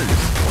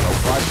winners.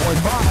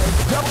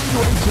 105.5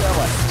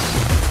 WHLX.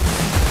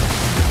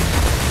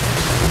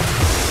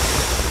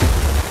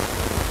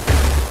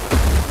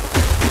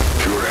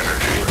 Pure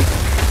energy.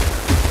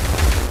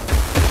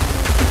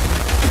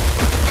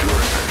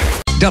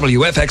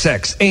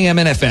 WFXX, AM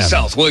and FM,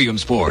 South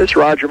Williamsport. It's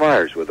Roger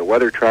Myers with the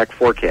Weather Track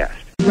Forecast.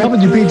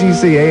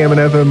 WPGC AM and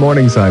FM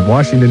Morningside,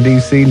 Washington,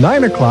 D.C.,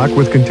 9 o'clock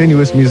with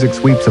continuous music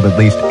sweeps of at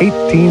least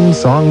 18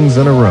 songs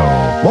in a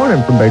row.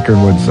 Morning from Baker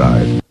and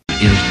Woodside.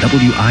 Is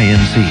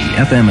WINC,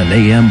 FM and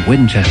AM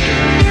Winchester.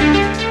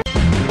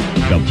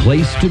 The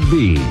place to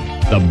be.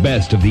 The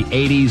best of the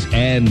 80s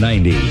and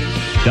 90s.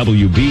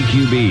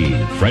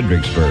 WBQB,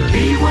 Fredericksburg.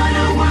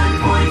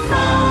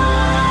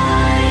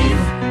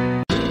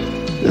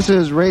 This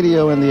is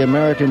radio in the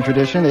American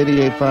tradition,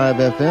 88.5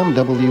 FM,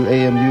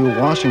 WAMU,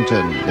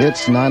 Washington.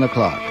 It's 9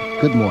 o'clock.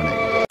 Good morning.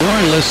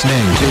 You're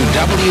listening to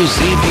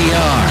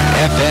WCPR,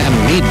 FM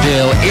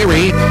Meadville,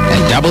 Erie,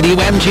 and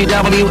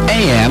WMGW,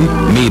 AM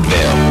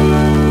Meadville.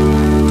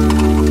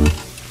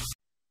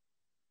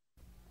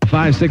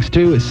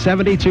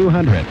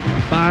 562-7200.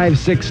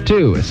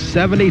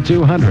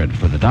 562-7200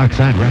 for the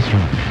Dockside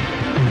Restaurant.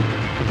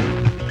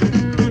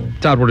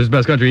 Southwater's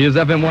Best Country is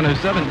FM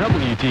 107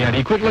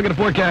 WTNE. Quick look at the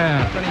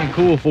forecast. Sunny and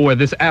cool for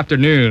this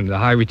afternoon. The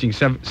high reaching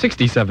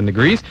 67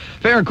 degrees.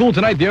 Fair and cool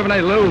tonight. The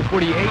overnight low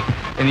 48.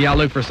 And the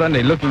outlook for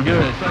Sunday looking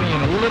good. Sunny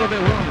and a little bit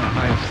warmer.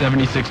 High of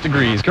 76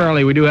 degrees.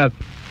 Currently we do have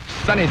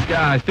sunny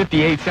skies.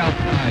 58 south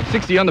side.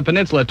 60 on the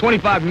peninsula.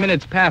 25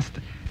 minutes past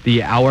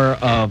the hour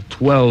of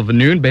 12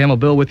 noon. Bama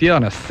Bill with you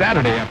on a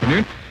Saturday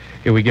afternoon.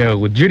 Here we go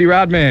with Judy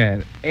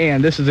Rodman.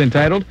 And this is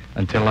entitled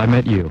Until I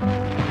Met You.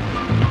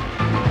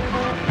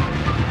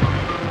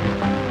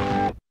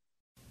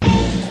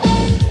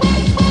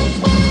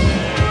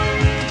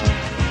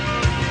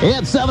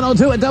 It's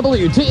 7:02 at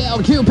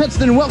WTLQ,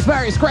 Pittston,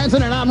 Wilkes-Barre,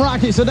 Scranton, and I'm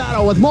Rocky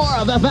Sedano with more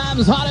of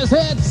FM's hottest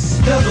hits.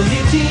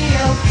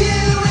 WTLQ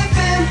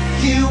FM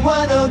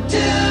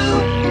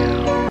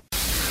Q102.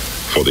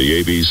 For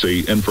the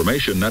ABC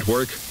Information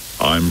Network,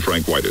 I'm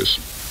Frank Whitus.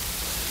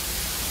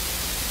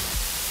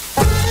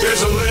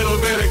 There's a little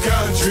bit of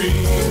country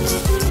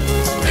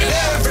and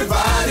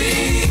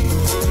everybody.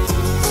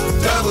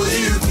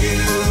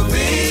 WQB.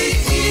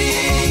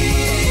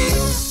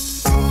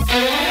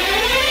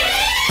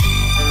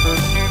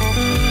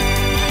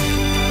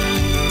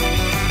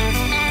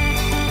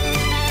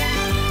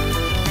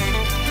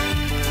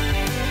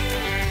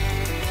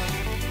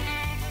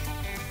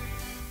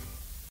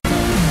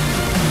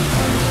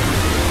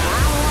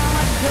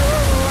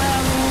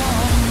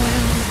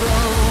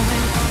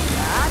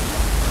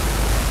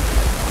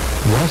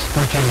 West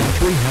Virginia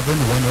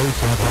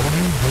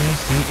 37107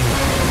 VCA.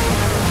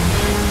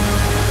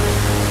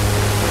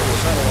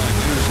 Satellite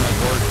News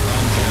Network,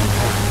 I'm Jim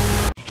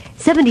Hart.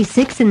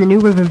 76 in the New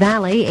River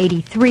Valley,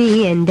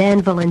 83 in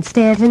Danville and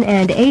Stanton,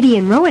 and 80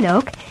 in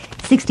Roanoke,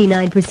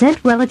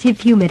 69%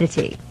 relative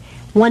humidity.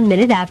 1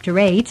 minute after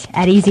 8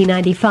 at Easy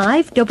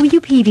 95,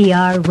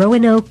 WPVR,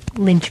 Roanoke,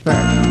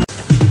 Lynchburg.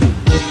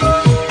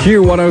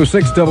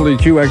 Q106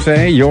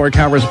 WQXA, York,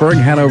 Harrisburg,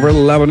 Hanover,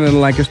 Lebanon, and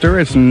Lancaster.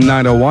 It's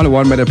 9:01,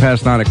 1 minute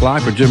past 9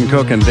 o'clock with Jim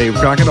Cook and Dave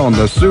Crockett on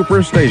the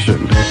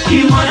Superstation.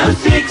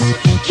 Q106,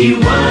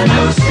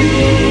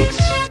 Q106.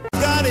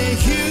 Got a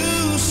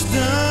Houston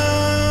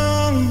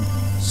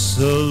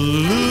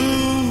solution.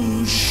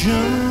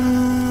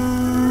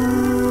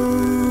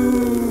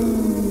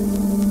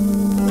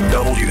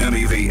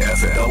 WMEV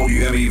FM,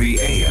 WMEV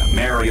AM,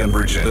 Marion,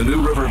 Virginia, the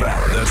New River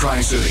Valley, the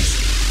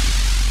Tri-Cities.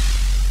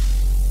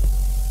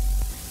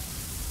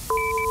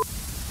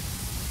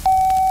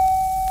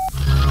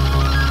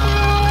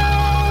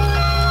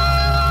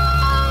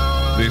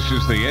 This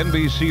is the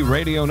NBC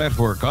Radio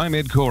Network. I'm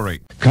Ed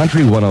Corey.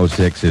 Country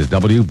 106 is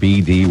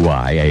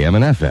WBDY AM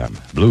and FM.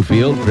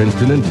 Bluefield,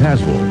 Princeton, and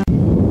Tazewell.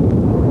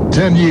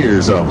 10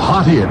 years of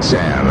hot hits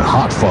and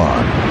hot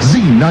fun.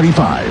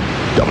 Z95,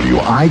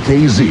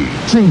 WIKZ,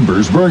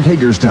 Chambersburg,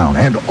 Hagerstown,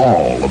 and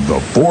all of the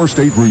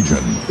four-state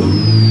region.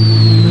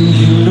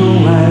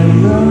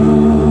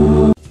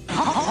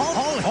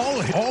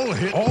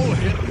 All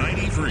hit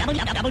 93.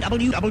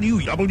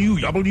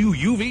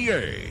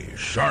 WUVA,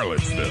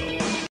 Charlottesville.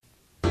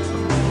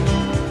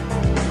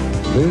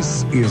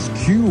 This is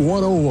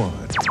Q101,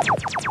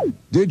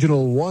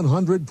 Digital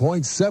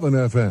 100.7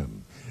 FM,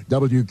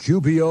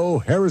 WQPO,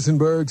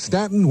 Harrisonburg,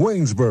 Stanton,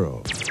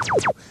 Waynesboro,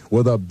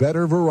 with a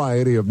better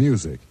variety of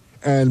music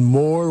and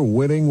more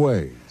winning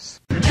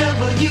ways.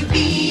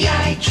 WBIG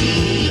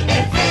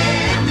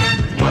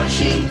FM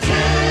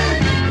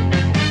Washington.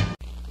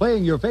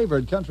 Playing your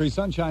favorite country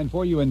sunshine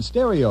for you in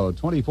stereo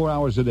 24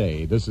 hours a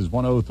day. This is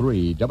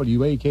 103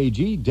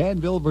 WAKG,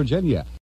 Danville, Virginia.